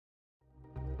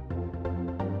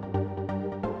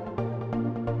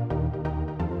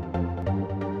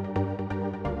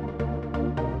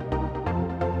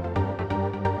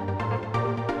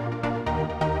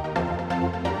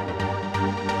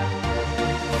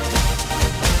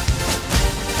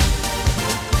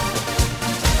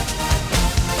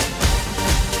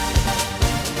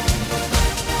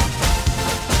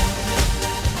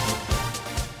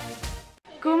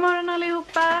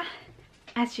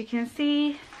you can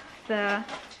see, the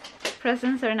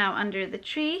presents are now under the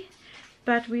tree,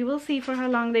 but we will see for how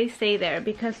long they stay there,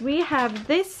 because we have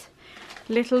this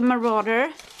little marauder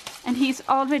and he's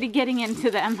already getting into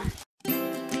them.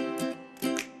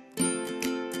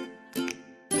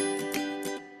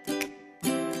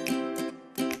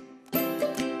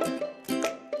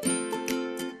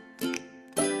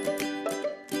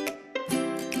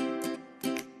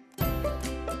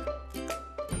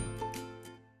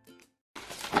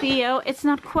 Theo, it's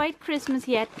not quite Christmas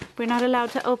yet. We're not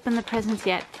allowed to open the presents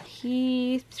yet.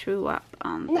 He threw up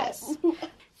on this.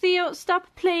 Theo, stop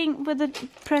playing with the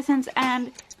presents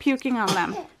and puking on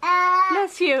them.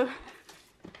 Bless you.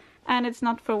 And it's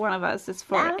not for one of us, it's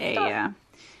for a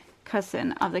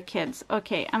cousin of the kids.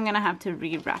 Okay, I'm gonna have to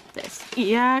rewrap this.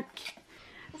 Yuck.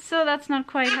 So that's not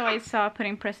quite how I saw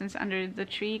putting presents under the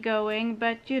tree going,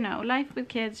 but you know, life with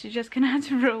kids, you're just gonna have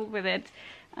to roll with it.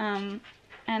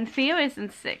 And Theo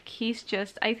isn't sick, he's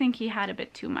just, I think he had a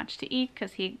bit too much to eat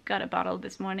because he got a bottle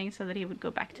this morning so that he would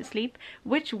go back to sleep,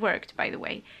 which worked, by the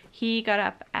way. He got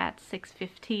up at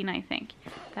 6:15, I think.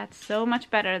 That's so much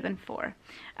better than 4.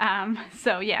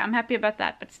 So yeah, I'm happy about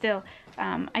that, but still,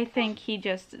 I think he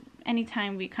just,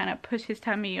 anytime we kind of push his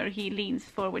tummy or he leans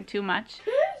forward too much,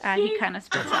 he kind of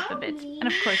spits up a bit. And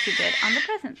of course he did on the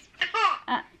presents.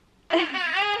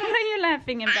 What are you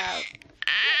laughing about?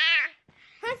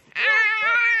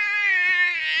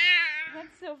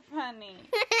 That's so funny.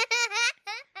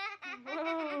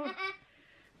 Whoa.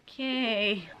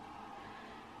 Okay.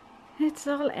 It's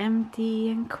all empty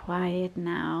and quiet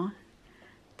now.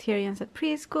 Tyrion's at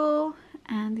preschool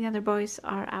and the other boys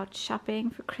are out shopping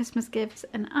for Christmas gifts,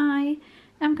 and I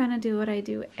am gonna do what I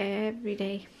do every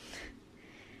day.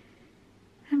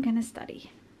 I'm gonna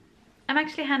study. I'm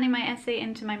actually handing my essay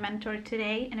into my mentor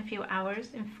today in a few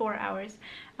hours, in 4 hours.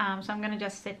 So I'm gonna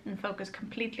just sit and focus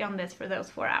completely on this for those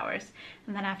 4 hours.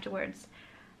 And then afterwards,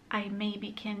 I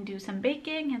maybe can do some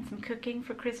baking and some cooking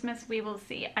for Christmas. We will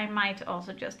see. I might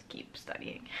also just keep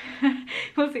studying.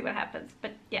 We'll see what happens,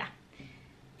 but yeah.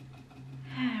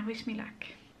 Wish me luck.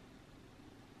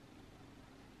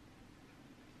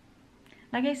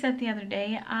 Like I said the other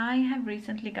day, I have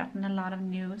recently gotten a lot of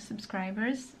new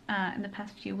subscribers in the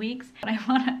past few weeks. What I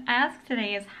want to ask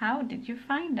today is, how did you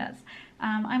find us?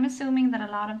 I'm assuming that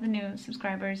a lot of the new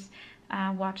subscribers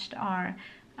watched our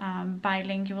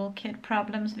bilingual kid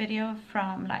problems video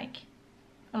from like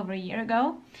over a year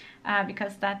ago,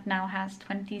 because that now has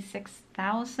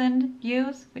 26,000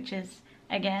 views, which is,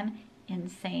 again,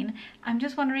 insane. I'm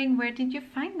just wondering, where did you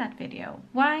find that video?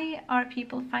 Why are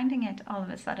people finding it all of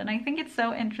a sudden? I think it's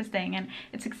so interesting and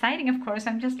it's exciting, of course.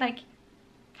 I'm just like,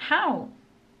 how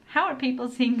are people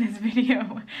seeing this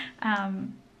video?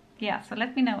 Yeah, so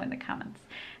let me know in the comments.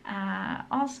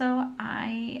 Also,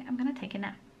 I am gonna take a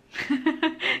nap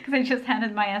because I just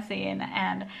handed my essay in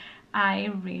and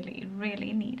I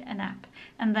really need a nap.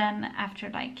 And then after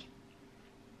like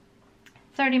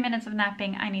 30 minutes of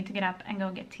napping, I need to get up and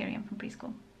go get Tyrion from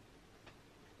preschool.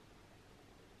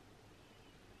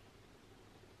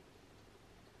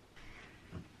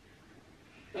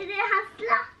 Det här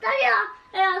slattar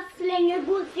jag slänger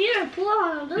gosedjur på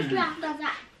honom, då slattar så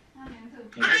här.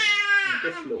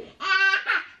 Inte slå.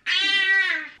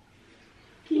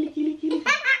 Kille.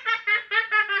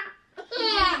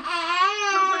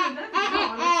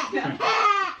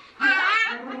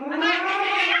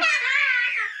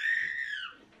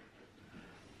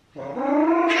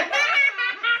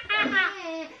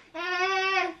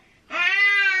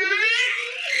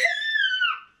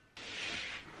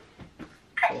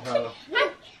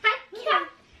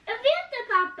 Jag vet det,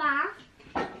 pappa.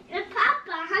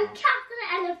 Pappa, han kastade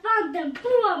elefanten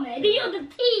på mig. Det gjorde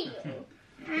Theo.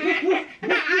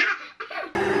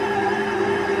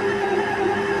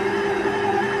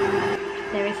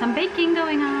 There is some baking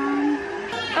going on.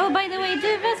 Oh, by the way,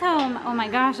 Duva's home. Oh my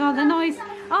gosh, all the noise.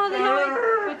 All the noise.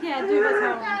 But yeah, Duva's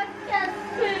home.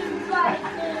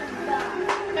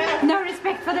 No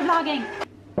respect for the vlogging.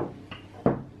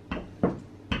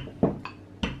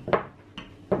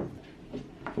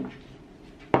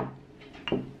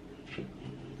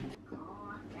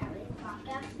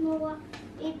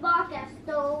 Vi bakar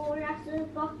stora, så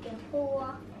bakar på.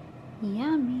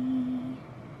 Yummy.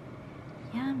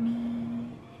 Yummy.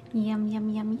 Yum.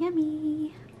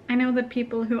 I know that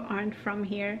people who aren't from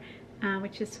here,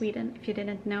 which is Sweden, if you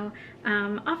didn't know,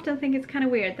 often think it's kind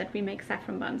of weird that we make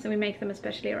saffron buns, and we make them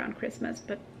especially around Christmas,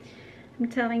 but I'm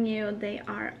telling you, they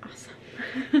are awesome.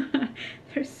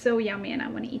 They're so yummy and I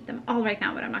want to eat them all right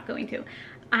now, but I'm not going to.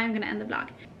 I'm gonna end the vlog.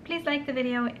 Please like the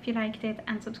video if you liked it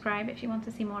and subscribe if you want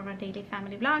to see more of our daily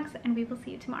family vlogs, and we will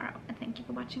see you tomorrow. And thank you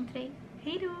for watching today.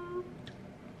 Hej då!